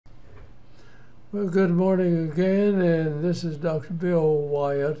Well, good morning again, and this is Dr. Bill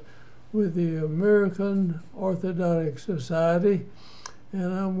Wyatt with the American Orthodontic Society,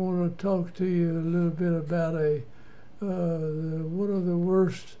 and I want to talk to you a little bit about one of the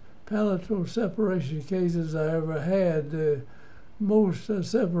worst palatal separation cases I ever had. The most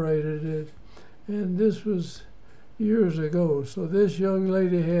separated it, and this was years ago. So this young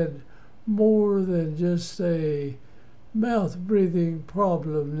lady had more than just a mouth breathing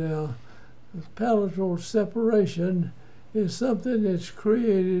problem. Now, palatal separation is something that's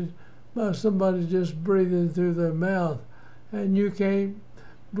created by somebody just breathing through their mouth, and you can't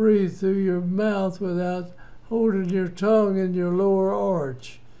breathe through your mouth without holding your tongue in your lower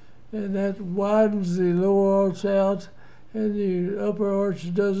arch, and that widens the lower arch out, and the upper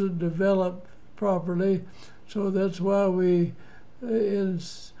arch doesn't develop properly. So that's why we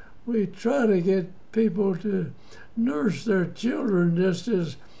try to get people to nurse their children just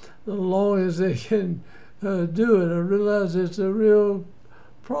as long as they can do it. I realize it's a real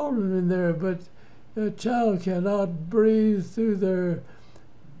problem in there, but a child cannot breathe through their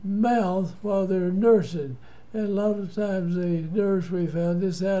mouth while they're nursing. And a lot of times they nurse, we found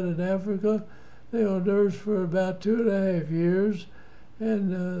this out in Africa, they'll nurse for about 2.5 years,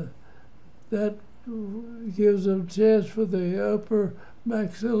 and that gives them a chance for the upper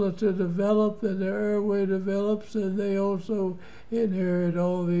maxilla to develop, and their airway develops, and they also inherit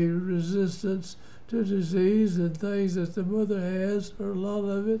all the resistance to disease and things that the mother has, or a lot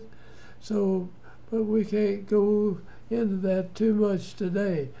of it. So, but we can't go into that too much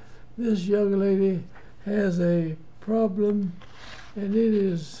today. This young lady has a problem, and it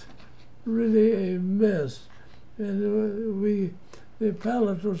is really a mess. And the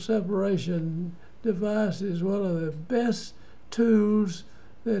palatal separation device is one of the best tools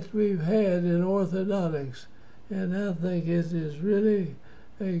that we've had in orthodontics, and I think it is really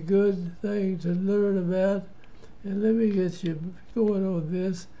a good thing to learn about. And let me get you going on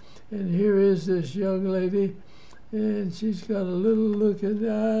this. And here is this young lady, and she's got a little look in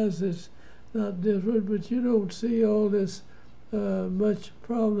the eyes that's not different, but you don't see all this much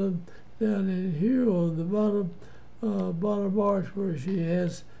problem down in here on the bottom arch where she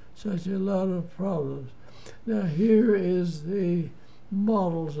has such a lot of problems. Now here is the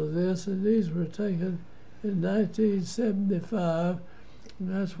models of this, and these were taken in 1975, and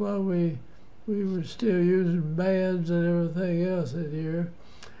that's why we were still using bands and everything else in here.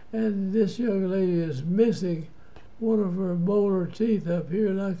 And this young lady is missing one of her molar teeth up here,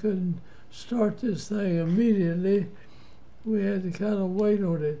 and I couldn't start this thing immediately. We had to kind of wait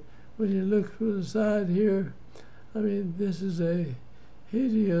on it. When you look from the side here, I mean, this is a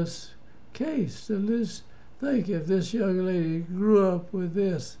hideous case. So let's think, if this young lady grew up with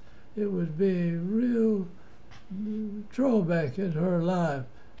this, it would be a real drawback in her life.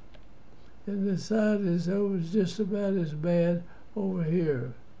 And the side is always just about as bad over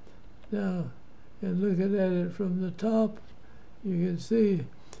here. Now, and looking at it from the top, you can see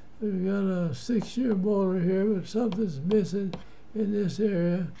we've got a 6-year molar here, but something's missing in this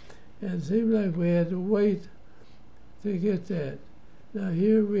area, and it seemed like we had to wait to get that. Now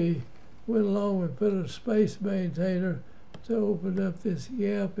here we went along and put a space maintainer to open up this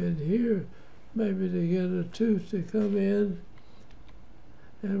gap in here, maybe to get a tooth to come in.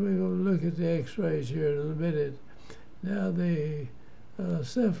 And we're going to look at the x-rays here in a minute. Now the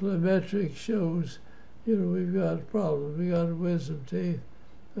cephalometric shows, we've got a problem. We got wisdom teeth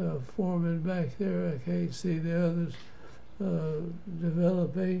forming back there. I can't see the others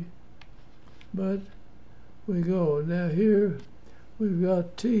developing, but we go. Now here we've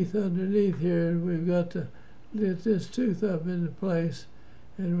got teeth underneath here, and we've got to get this tooth up into place,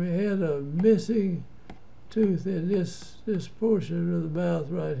 and we had a missing tooth in this portion of the mouth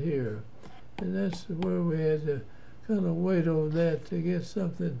right here, and that's where we had to kind of wait on that to get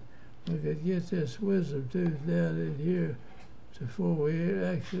something. We could get this wisdom tooth down in here before we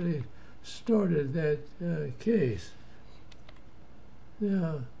actually started that case.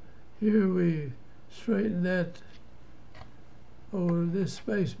 Now here we straighten that over. This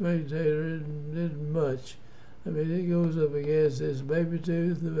space maintainer isn't much. I mean, it goes up against this baby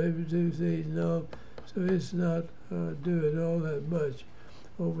tooth. The baby tooth eating up, so it's not doing all that much.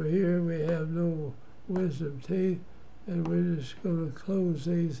 Over here we have no wisdom teeth, and we're just going to close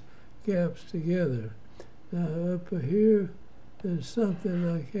these gaps together. Now up here, there's something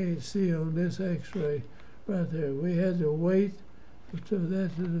I can't see on this x-ray right there. We had to wait for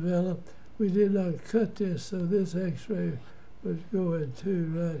that to develop. We did not cut this, so this x-ray was going to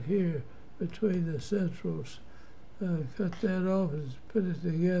right here between the centrals. Cut that off and put it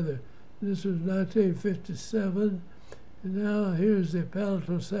together. This was 1957, and now here's the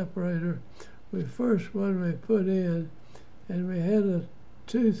palatal separator we first one we put in, and we had a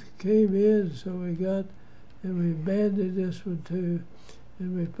tooth came in, so we got, and we banded this one too,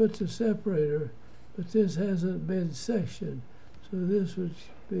 and we put the separator, but this hasn't been sectioned, so this would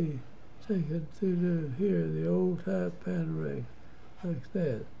be taken through here, the old type paneling, like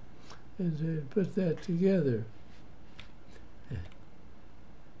that, and to put that together.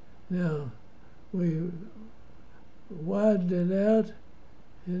 Now, we widened it out,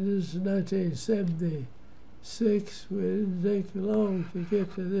 and this is 1976. We didn't take long to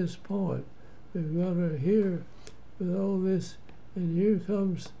get to this point. We've got her here with all this, and here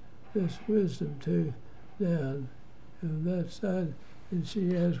comes this wisdom tooth down on that side, and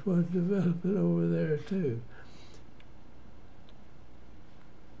she has one development over there too.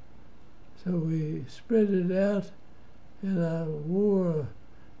 So we spread it out, and I wore a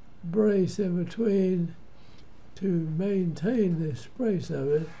brace in between to maintain the brace of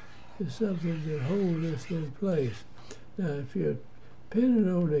it. Is something to hold this in place. Now, if you're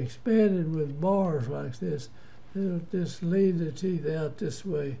pinning on expanding with bars like this, it'll just lean the teeth out this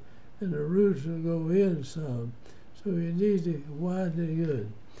way, and the roots will go in some. So you need to widen it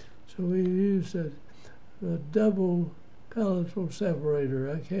good. So we used a double palatal separator.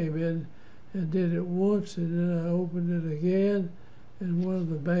 I came in and did it once, and then I opened it again, and one of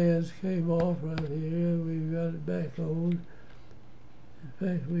the bands came off right here. We got it back on. In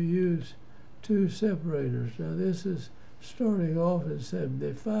fact, we used 2 separators. Now this is starting off in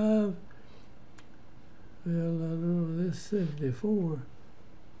 75. Well, I don't know, this 74.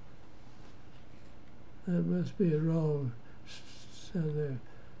 That must be a wrong sound there.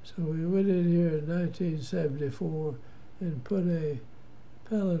 So we went in here in 1974 and put a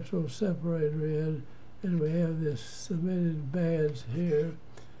palatal separator in, and we have this cemented bands here,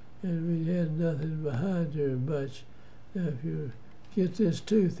 and we had nothing behind here much. Now if you get this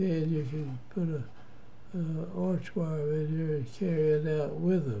tooth in, you can put a arch wire in here and carry it out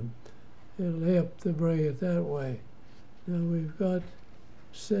with them. It'll help to bring it that way. Now we've got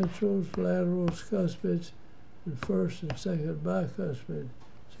centrals, laterals, cuspids, and first and second bicuspid.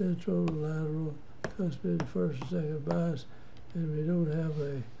 Central, lateral, cuspid, first and second bias, and we don't have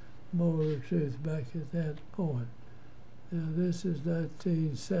a molar tooth back at that point. Now this is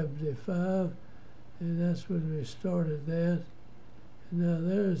 1975, and that's when we started that. And now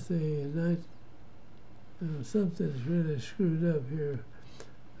there's the something's really screwed up here.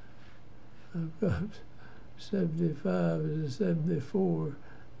 I've got 75 and 74.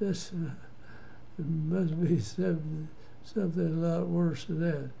 This must be something a lot worse than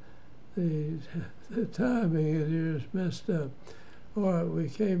that. The timing in here is messed up. All right, we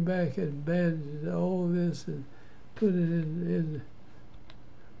came back and banded all this and put it in.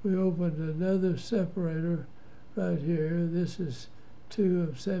 We opened another separator right here. This is 2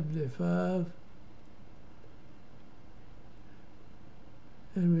 of 75.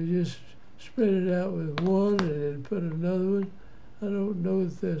 And we just spread it out with one and then put another one. I don't know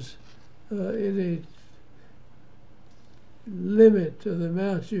if there's any limit to the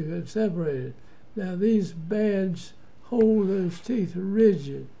amount you can separate it. Now these bands hold those teeth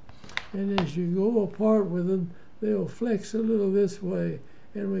rigid, and as you go apart with them, they'll flex a little this way,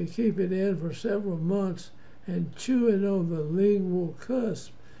 and we keep it in for several months, and chewing on the lingual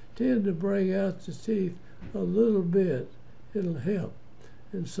cusp tend to bring out the teeth a little bit. It'll help.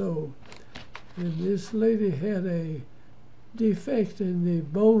 And so, and this lady had a defect in the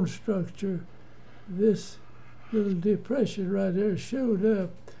bone structure. This little depression right there showed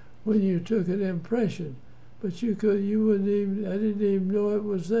up when you took an impression, but you wouldn't even, I didn't even know it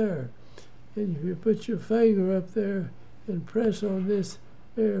was there. And if you put your finger up there and press on this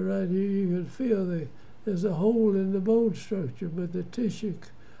area right here, you can feel there's a hole in the bone structure, but the tissue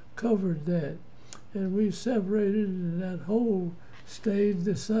covered that. And we separated, and that hole stayed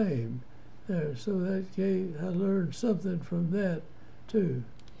the same there. So that I learned something from that too.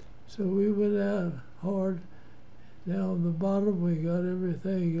 So we went out hard. Down the bottom, we got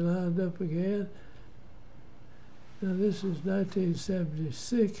everything lined up again. Now this is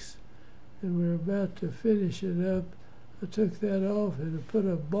 1976, and we're about to finish it up. I took that off and I put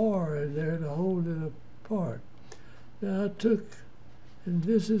a bar in there to hold it apart. Now I took, and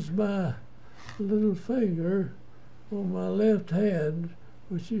this is my little finger on my left hand,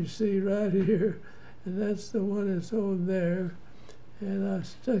 which you see right here, and that's the one that's on there. And I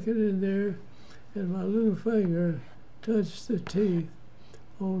stuck it in there, and my little finger touched the teeth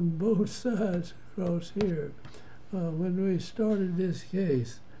on both sides across here when we started this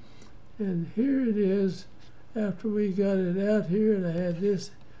case. And here it is after we got it out here, and I had this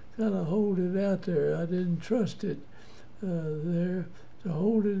kind of hold it out there. I didn't trust it there. to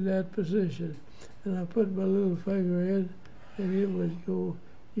hold it in that position. And I put my little finger in, and it would go.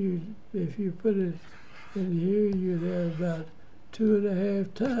 If you put it in here, you'd have about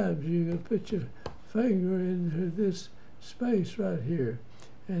 2.5 times. You could put your finger into this space right here,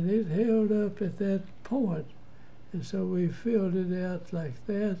 and it held up at that point. And so we filled it out like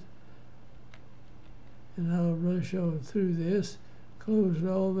that. And I'll rush on through this, closed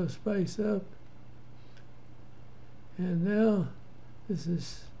all the space up. And now this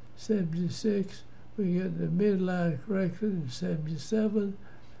is 76. We get the midline corrected in 77.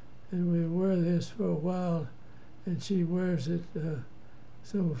 And we wear this for a while, and she wears it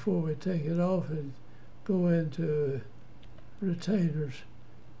so before we take it off and go into retainers.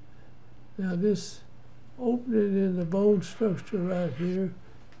 Now this opening in the bone structure right here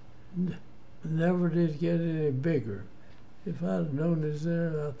never did get any bigger. If I'd have known it's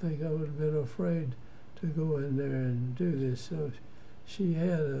there, I think I would have been afraid to go in there and do this. So she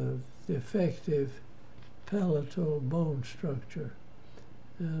had a defective palatal bone structure.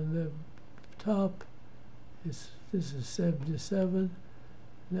 And the top this is 77.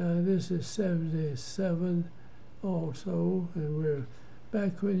 Now this is 77 also, and we're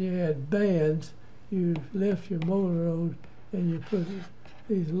back when you had bands. You left your molar on, and you put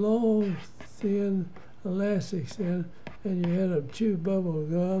these long, thin elastics in, and you had them chew bubble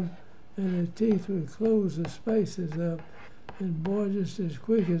gum, and the teeth would close the spaces up. And boy, just as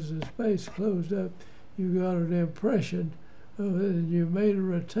quick as the space closed up, you got an impression of it, and you made a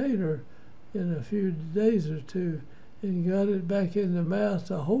retainer in a few days or two and got it back in the mouth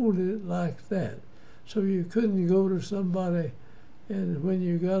to hold it like that. So you couldn't go to somebody, and when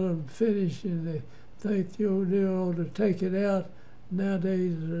you got them finished and they think you're to take it out,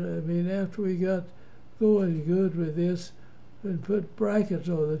 nowadays, after we got going good with this and put brackets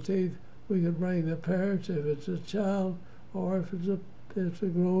on the teeth, we could bring the parents, if it's a child or if it's a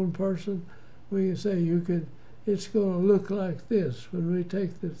grown person, we can say it's going to look like this when we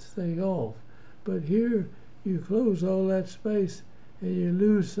take this thing off. But here, you close all that space and you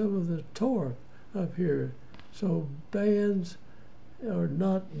lose some of the torque up here. So bands are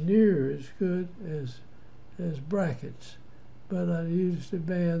not near as good as brackets. But I used to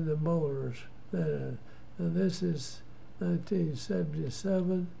band the molars. Now this is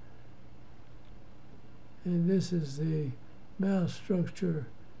 1977. And this is the mouth structure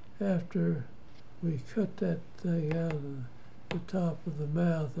after we cut that thing out of the top of the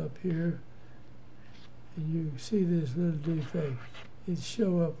mouth up here. And you can see this little defect. It'd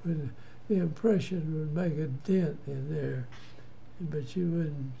show up when the impression would make a dent in there, but you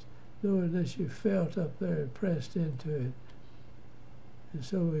wouldn't know unless you felt up there and pressed into it. And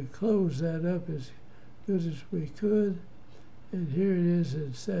so we closed that up as good as we could. And here it is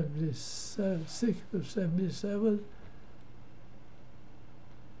in 76 or 77.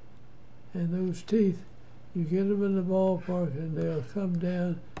 And those teeth, you get them in the ballpark and they'll come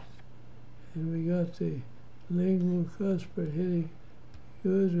down. And we got the lingual cusper hitting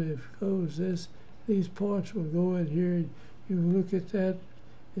good. We've closed this. These points will go in here. You can look at that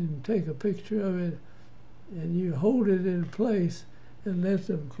and take a picture of it, and you hold it in place and let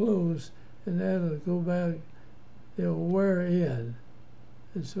them close, and that'll go back. They'll wear in.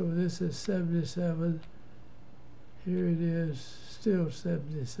 And so this is 77. Here it is, still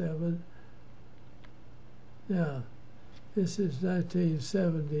 77. Now, this is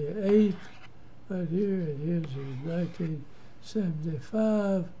 1978 right here, and here's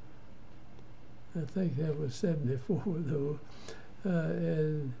 1975. I think that was 74 though.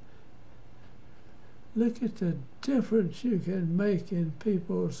 And look at the difference you can make in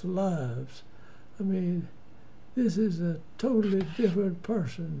people's lives. I mean, this is a totally different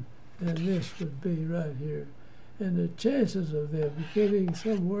person than this would be right here. And the chances of them getting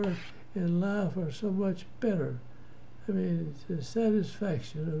somewhere in life are so much better. I mean, it's the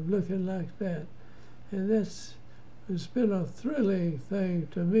satisfaction of looking like that. And it's been a thrilling thing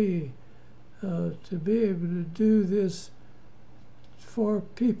to me to be able to do this for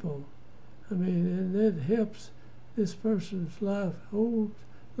people. I mean, and that helps this person's life, whole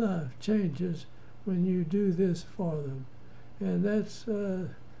life changes when you do this for them. And that's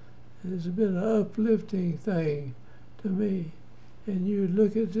has been an uplifting thing to me. And you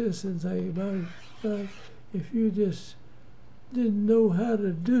look at this and say, about if you just didn't know how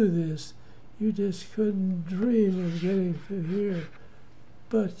to do this, you just couldn't dream of getting to here.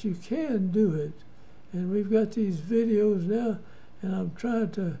 But you can do it. And we've got these videos now, and I'm trying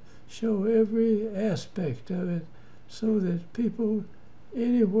to show every aspect of it so that people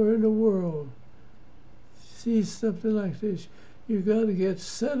anywhere in the world see something like this. You got to get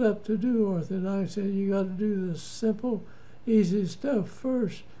set up to do orthodontics, and you got to do the simple easy stuff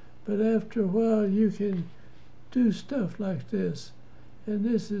first, but after a while you can do stuff like this. And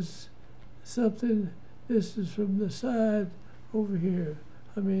this is something, this is from the side over here.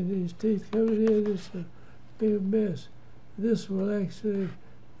 I mean, these teeth coming in, it's a big mess. This will actually,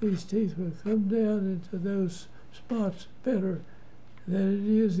 these teeth will come down into those spots better than it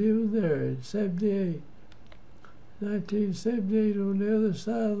is even there in 78. 1978 on the other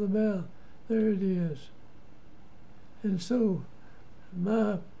side of the mouth. There it is. And so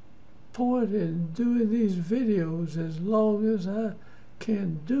my point in doing these videos, as long as I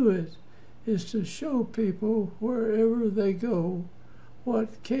can do it, is to show people wherever they go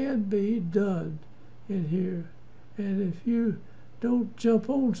what can be done in here. And if you don't jump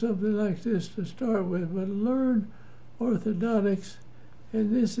on something like this to start with, but learn orthodontics,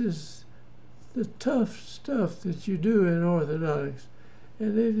 and this is the tough stuff that you do in orthodontics,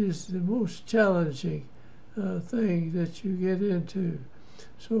 and it is the most challenging thing that you get into.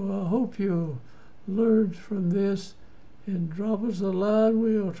 So I hope you'll learn from this and drop us a line.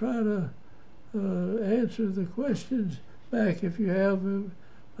 We'll try to answer the questions back if you have them,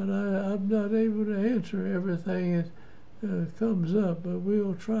 but I'm not able to answer everything that comes up, but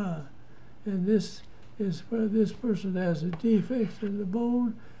we'll try. And this is where this person has a defect in the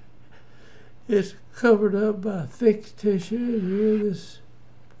bone. It's covered up by thick tissue. Here, this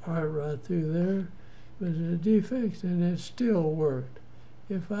part right through there was a defect, and it still worked.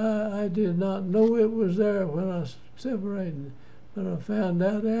 If I did not know it was there when I was separating, but I found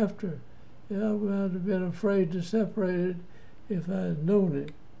out after. I would have been afraid to separate it if I had known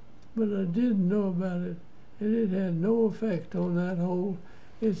it. But I didn't know about it, and it had no effect on that hole.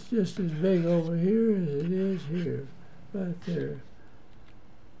 It's just as big over here as it is here, right there.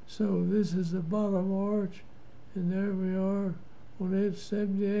 So this is the bottom arch, and there we are on it,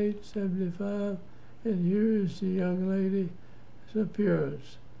 78, 75, and here is the young lady's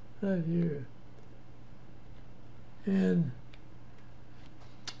appearance, right here. And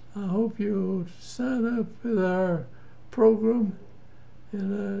I hope you'll sign up with our program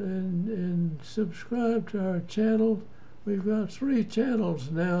and subscribe to our channel. We've got 3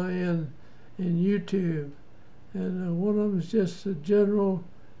 channels now in YouTube, and one of them is just a general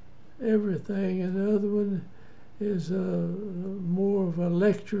everything, and the other one is more of a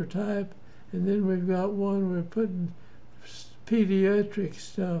lecture type, and then we've got one we're putting pediatric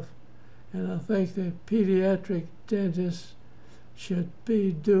stuff, and I think that pediatric dentists should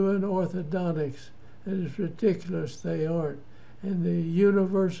be doing orthodontics. It is ridiculous they aren't, and the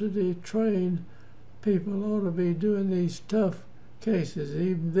university trained people ought to be doing these tough cases.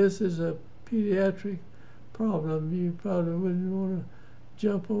 Even this is a pediatric problem. You probably wouldn't want to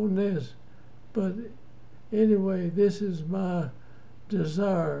jump on this, but anyway, this is my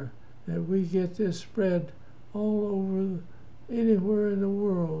desire, that we get this spread all over anywhere in the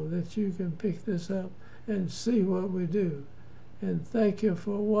world, that you can pick this up and see what we do. And thank you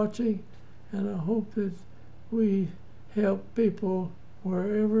for watching, and I hope that we help people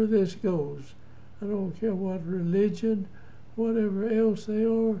wherever this goes. I don't care what religion, whatever else they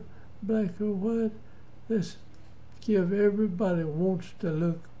are, black or white. Let's give everybody wants to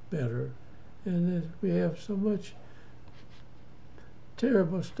look better. And that we have so much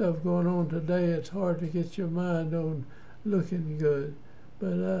terrible stuff going on today, it's hard to get your mind on looking good.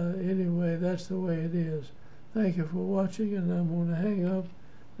 But anyway, that's the way it is. Thank you for watching, and I'm going to hang up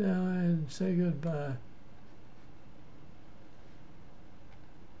now and say goodbye.